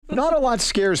Not a lot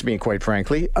scares me, quite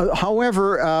frankly.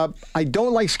 However, I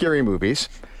don't like scary movies.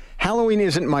 Halloween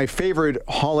isn't my favorite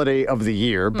holiday of the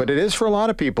year, but it is for a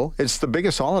lot of people. It's the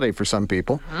biggest holiday for some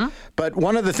people. But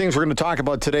one of the things we're going to talk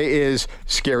about today is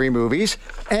scary movies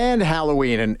and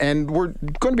Halloween. And we're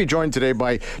going to be joined today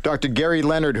by Dr. Garry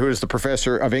Leonard, who is the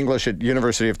professor of English at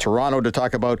University of Toronto, to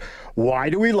talk about why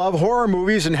do we love horror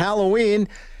movies and Halloween.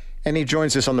 And he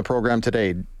joins us on the program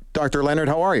today. Dr. Leonard,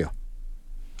 how are you?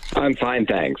 I'm fine,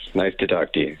 thanks. Nice to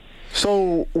talk to you.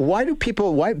 So why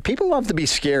people love to be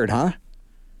scared, huh?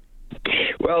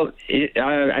 Well,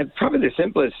 probably the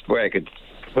simplest way I could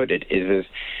put it is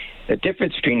the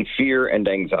difference between fear and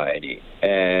anxiety.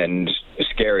 And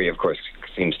scary, of course,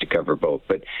 seems to cover both.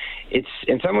 But it's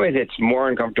in some ways it's more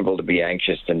uncomfortable to be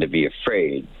anxious than to be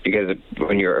afraid, because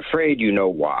when you're afraid, you know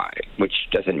why, which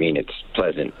doesn't mean it's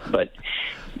pleasant. But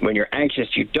when you're anxious,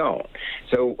 you don't.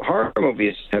 So horror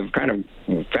movies have kind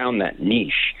of found that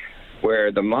niche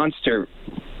where the monster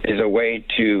is a way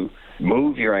to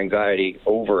move your anxiety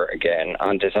over again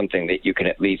onto something that you can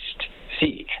at least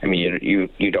see. I mean,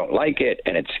 you don't like it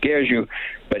and it scares you,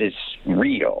 but it's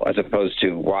real, as opposed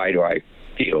to why do I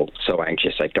feel so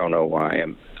anxious? I don't know why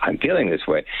I'm feeling this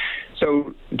way.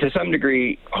 So to some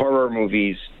degree, horror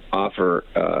movies offer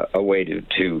a way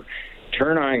to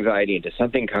turn our anxiety into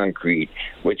something concrete,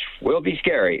 which will be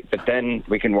scary, but then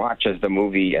we can watch as the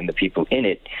movie and the people in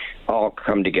it all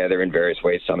come together in various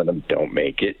ways. Some of them don't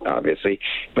make it, obviously,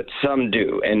 but some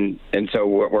do. And so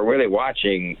what we're really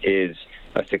watching is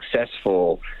a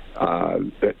successful,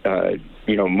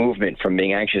 movement from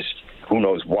being anxious, who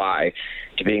knows why,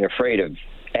 to being afraid of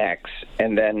X,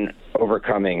 and then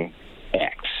overcoming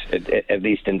X, at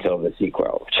least until the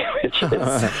sequel.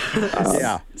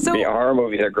 Yeah. So horror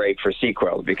movies are great for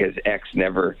sequels because X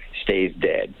never stays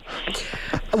dead.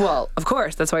 Well, of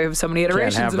course, that's why we have so many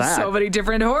iterations of so many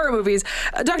different horror movies.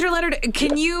 Dr. Leonard,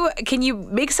 can you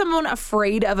make someone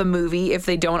afraid of a movie if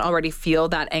they don't already feel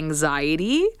that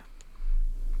anxiety?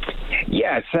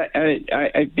 Yes,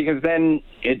 because then,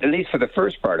 at least for the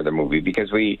first part of the movie,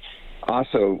 because we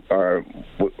also are,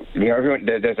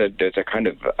 there's a kind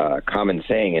of common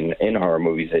saying in horror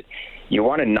movies that you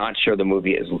want to not show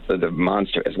the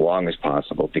monster as long as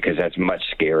possible, because that's much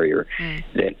scarier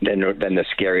than the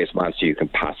scariest monster you can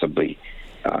possibly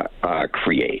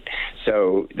create.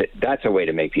 So that's a way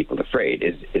to make people afraid,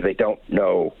 is they don't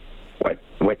know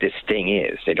what this thing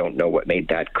is. They don't know what made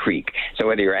that creak. So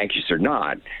whether you're anxious or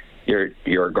not,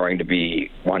 you're going to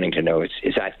be wanting to know,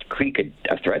 is that creak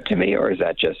a threat to me, or is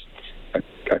that just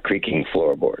a creaking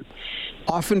floorboard?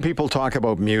 Often people talk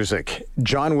about music.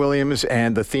 John Williams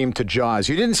and the theme to Jaws.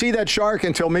 You didn't see that shark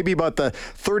until maybe about the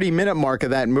 30-minute mark of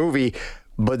that movie,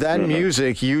 but that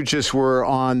music, you just were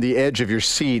on the edge of your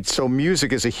seat. So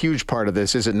music is a huge part of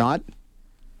this, is it not?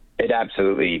 It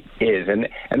absolutely is. And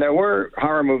there were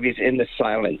horror movies in the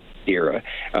silent era.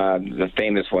 The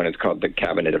famous one is called The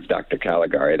Cabinet of Dr.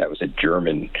 Caligari. That was a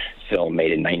German film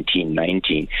made in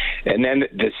 1919. And then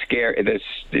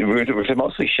it was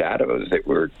mostly shadows that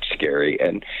were scary.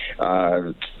 And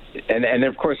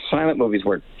of course, silent movies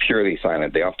weren't purely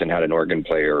silent. They often had an organ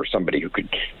player or somebody who could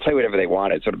play whatever they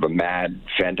wanted, sort of a mad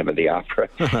Phantom of the Opera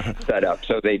set up.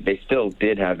 So they still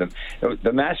did have them.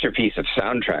 The masterpiece of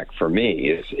soundtrack for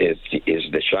me is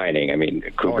The Shining. I mean,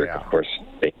 Kubrick, of course.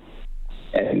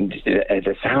 And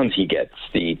the sounds he gets,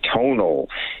 the tonal,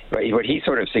 what he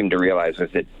sort of seemed to realize was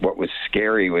that what was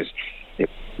scary was the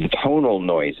tonal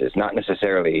noises, not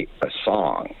necessarily a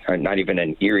song, or not even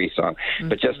an eerie song,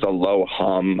 but just a low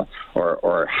hum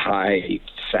or high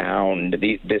sound.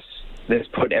 This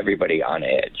put everybody on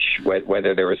edge,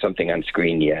 whether there was something on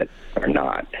screen yet or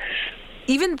not.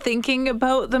 Even thinking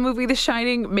about the movie The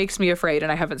Shining makes me afraid,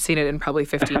 and I haven't seen it in probably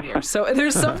 15 years. So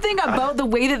there's something about the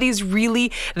way that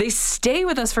they stay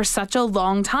with us for such a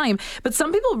long time. But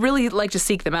some people really like to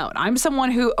seek them out. I'm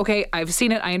someone who, okay, I've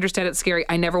seen it, I understand it's scary,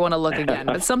 I never want to look again.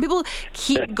 But some people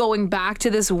keep going back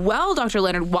to this. Well, Dr.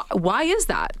 Leonard, why is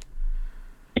that?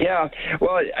 Yeah,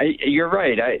 well, you're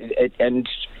right. And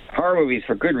horror movies,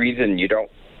 for good reason,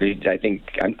 I think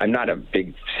I'm not a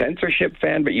big censorship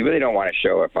fan, but you really don't want to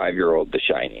show a 5-year-old The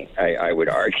Shining, I would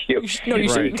argue. No, you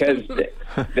shouldn't. Because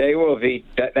they will be,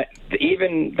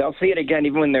 they'll see it again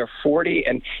even when they're 40,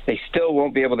 and they still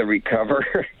won't be able to recover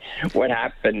what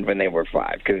happened when they were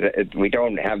 5, because we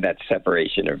don't have that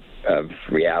separation of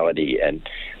reality and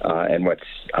what's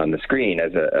on the screen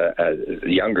as a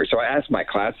younger. So I ask my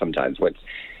class sometimes, what's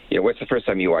the first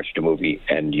time you watched a movie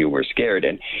and you were scared?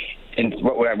 And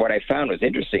what I found was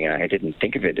interesting, and I didn't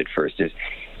think of it at first, is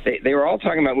they were all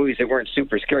talking about movies that weren't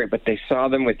super scary, but they saw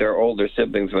them with their older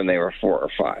siblings when they were 4 or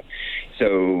 5.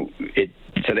 So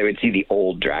they would see the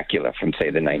old Dracula from,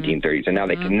 say, the 1930s, and now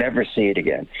they can never see it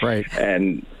again. Right.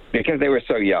 And because they were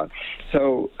so young.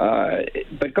 So,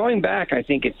 but going back, I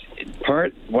think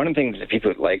one of the things that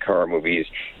people that like horror movies,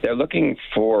 they're looking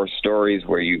for stories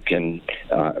where you can,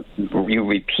 you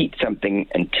repeat something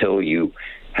until you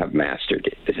have mastered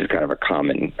it. This is kind of a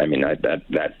common,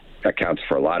 that accounts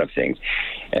for a lot of things.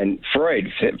 And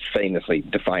Freud famously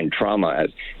defined trauma as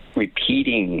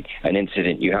repeating an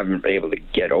incident you haven't been able to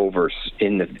get over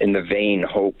in the vain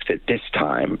hope that this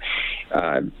time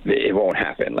it won't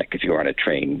happen. Like if you're on a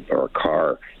train or a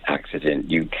car accident,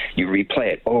 you replay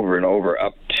it over and over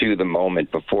up to the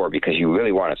moment before because you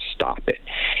really want to stop it.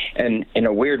 And in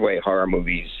a weird way, horror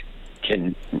movies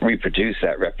can reproduce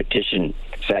that repetition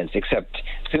sense, except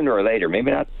sooner or later,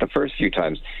 maybe not the first few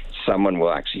times, someone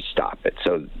will actually stop it.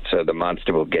 So the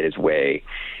monster will get his way,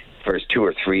 first 2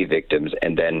 or 3 victims,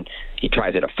 and then he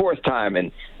tries it a 4th time,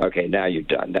 and okay, now you're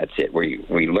done. That's it. We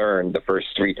learn the first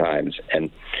 3 times,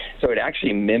 and so it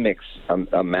actually mimics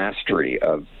a mastery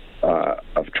of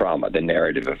trauma, the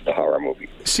narrative of the horror movie.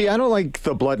 See, I don't like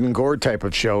the blood and gore type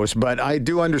of shows, but I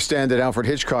do understand that Alfred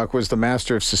Hitchcock was the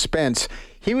master of suspense.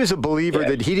 He was a believer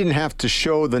that he didn't have to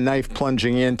show the knife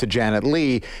plunging into Janet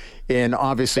Leigh in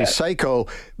obviously Psycho,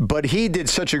 but he did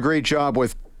such a great job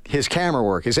with his camera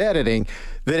work, his editing,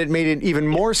 that it made it even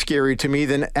more scary to me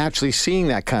than actually seeing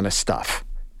that kind of stuff.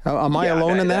 Am I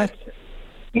alone in that?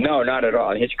 No, not at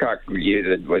all. Hitchcock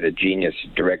was a genius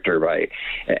director by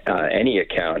any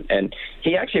account. And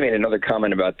he actually made another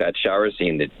comment about that shower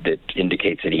scene that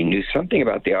indicates that he knew something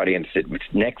about the audience that was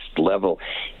next level.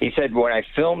 He said, when I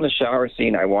filmed the shower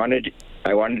scene, I wanted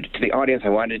to the audience, I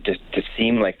wanted it to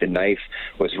seem like the knife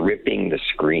was ripping the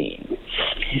screen.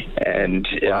 And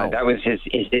that was his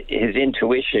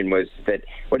intuition, was that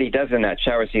what he does in that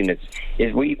shower scene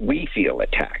is we feel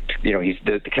attacked. You know,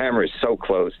 the camera is so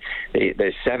close.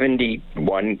 There's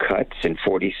 71 cuts in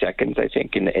 40 seconds, I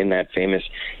think, in that famous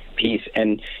piece,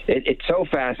 and it's so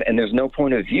fast, and there's no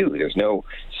point of view. There's no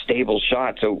stable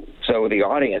shot, so the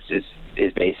audience is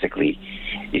basically,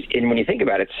 and when you think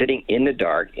about it, sitting in the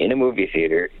dark in a movie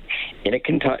theater in a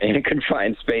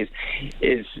confined space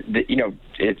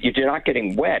you're not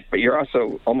getting wet, but you're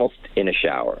also almost in a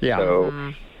shower. Yeah.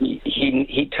 So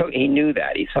he knew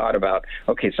that. He thought about,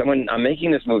 okay, I'm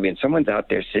making this movie, and someone's out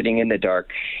there sitting in the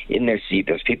dark in their seat.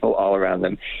 There's people all around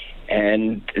them,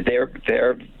 and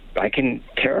I can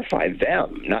terrify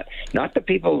them, not the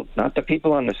people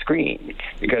on the screen,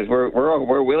 because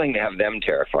we're willing to have them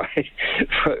terrified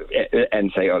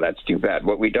and say, oh, that's too bad.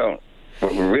 What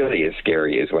really is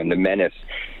scary is when the menace,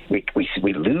 we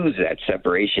lose that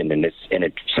separation, and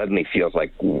it suddenly feels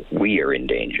like we are in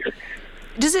danger.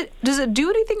 Does it do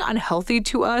anything unhealthy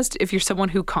to us if you're someone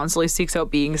who constantly seeks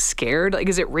out being scared? Like,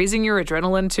 is it raising your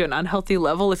adrenaline to an unhealthy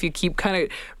level if you keep kind of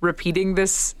repeating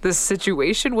this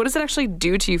situation? What does it actually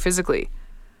do to you physically?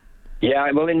 Yeah,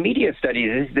 well, in media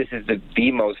studies, this is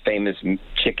the most famous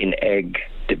chicken-egg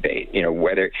debate. You know,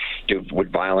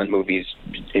 would violent movies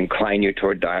incline you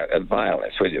toward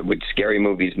violence? Would scary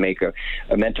movies make a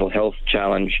mental health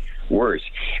challenge worse?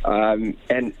 And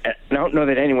I don't know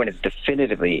that anyone has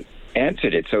definitively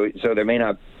answered it. So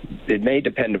it may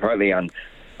depend partly on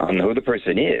who the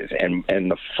person is and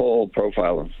the full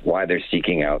profile of why they're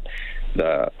seeking out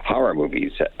the horror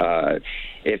movies.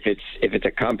 If it's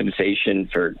a compensation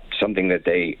for something that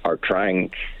they are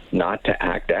trying not to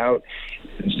act out,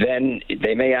 then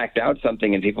they may act out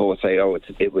something and people will say, oh,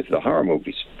 it was the horror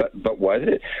movies. But was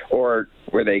it? Or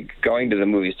were they going to the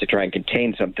movies to try and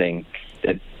contain something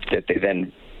that they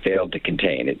then failed to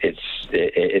contain?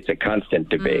 It's a constant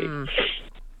debate. I'm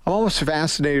almost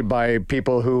fascinated by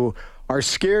people who are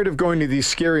scared of going to these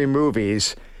scary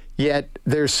movies, yet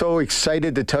they're so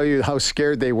excited to tell you how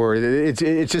scared they were. It's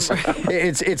just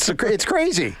it's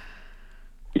crazy.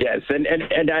 Yes, and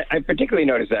I particularly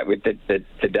noticed that with the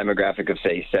demographic of,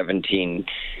 say, 17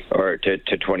 or to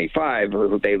 25,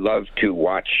 who they love to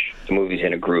watch the movies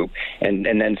in a group and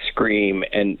then scream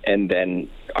and then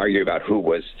argue about who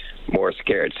was more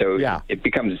scared. So it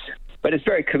becomes, but it's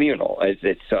very communal.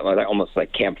 It's almost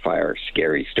like campfire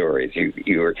scary stories.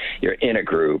 You're in a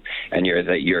group and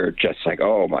you're just like,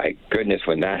 oh my goodness,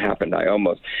 when that happened, I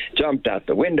almost jumped out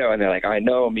the window. And they're like, I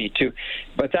know, me too.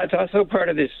 But that's also part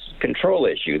of this control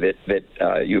issue that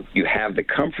you have the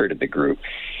comfort of the group.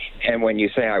 And when you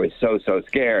say I was so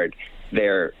scared,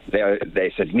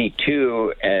 they said me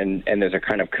too, and there's a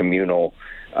kind of communal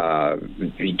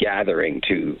gathering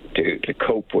to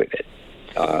cope with it.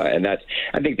 And that's,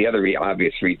 I think, the other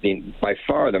obvious reason. By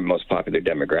far, the most popular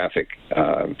demographic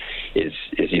is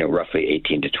roughly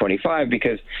 18 to 25,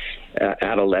 because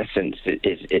adolescence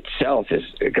itself is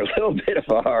a little bit of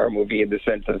a horror movie in the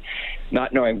sense of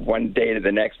not knowing one day to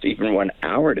the next, even 1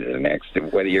 hour to the next,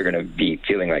 whether you're going to be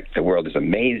feeling like the world is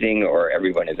amazing or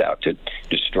everyone is out to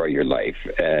destroy your life,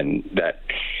 and the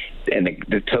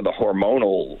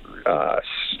hormonal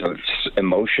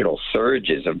emotional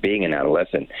surges of being an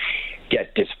adolescent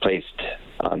get displaced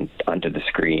onto the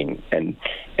screen, and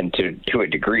to a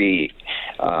degree,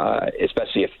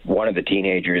 especially if one of the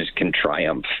teenagers can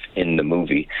triumph in the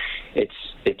movie,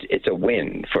 it's a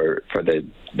win for the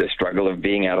struggle of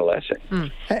being adolescent.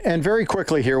 And very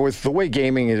quickly here, with the way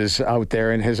gaming is out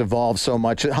there and has evolved so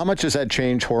much, how much does that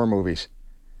change horror movies?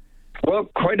 Well,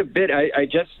 quite a bit. I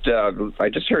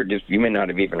just heard, you may not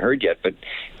have even heard yet, but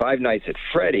Five Nights at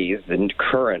Freddy's, the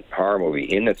current horror movie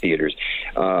in the theaters,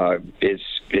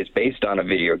 is based on a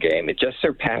video game. It just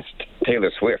surpassed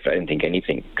Taylor Swift. I didn't think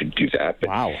anything could do that. But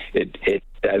wow!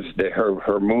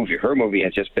 Her movie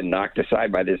has just been knocked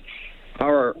aside by this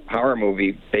horror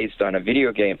movie based on a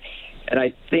video game. And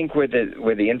I think where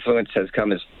the influence has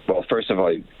come is, well, first of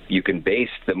all, you can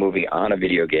base the movie on a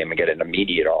video game and get an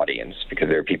immediate audience because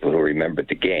there are people who remembered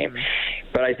the game.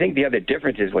 But I think the other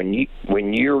difference is when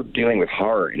you're dealing with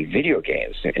horror in video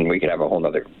games, and we could have a whole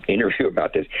other interview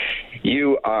about this,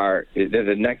 there's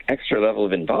an extra level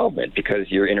of involvement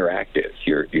because you're interactive.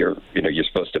 You're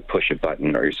supposed to push a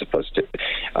button, or you're supposed to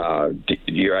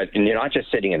you're not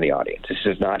just sitting in the audience. This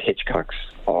is not Hitchcock's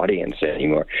audience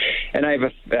anymore. And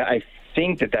I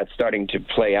think that's starting to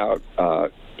play out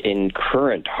in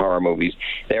current horror movies.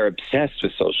 They're obsessed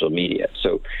with social media.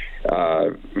 So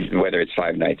whether it's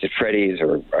Five Nights at Freddy's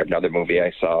or another movie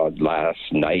I saw last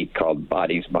night called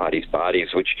Bodies, Bodies, Bodies,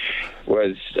 which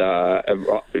was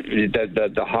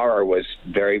the horror was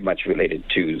very much related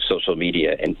to social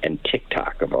media and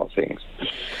TikTok, of all things.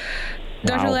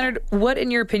 Dr. Wow. Leonard, what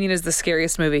in your opinion is the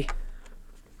scariest movie?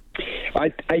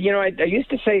 I used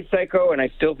to say Psycho, and I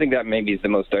still think that maybe is the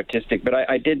most artistic. But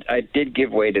I did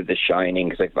give way to The Shining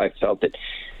because I felt that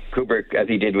Kubrick, as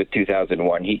he did with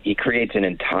 2001, he creates an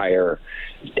entire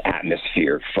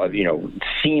atmosphere,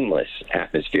 seamless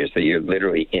atmosphere, so you're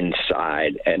literally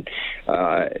inside. And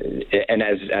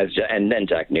then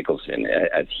Jack Nicholson,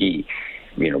 as he,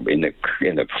 in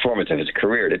the performance of his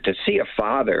career, to see a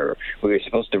father who you're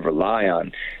supposed to rely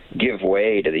on give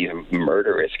way to these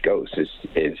murderous ghosts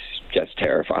is just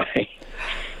terrifying.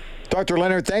 Dr.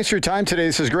 Leonard, thanks for your time today.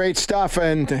 This is great stuff,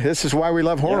 and this is why we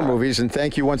love horror movies, and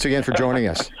thank you once again for joining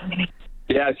us.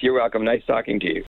 Yes, you're welcome. Nice talking to you.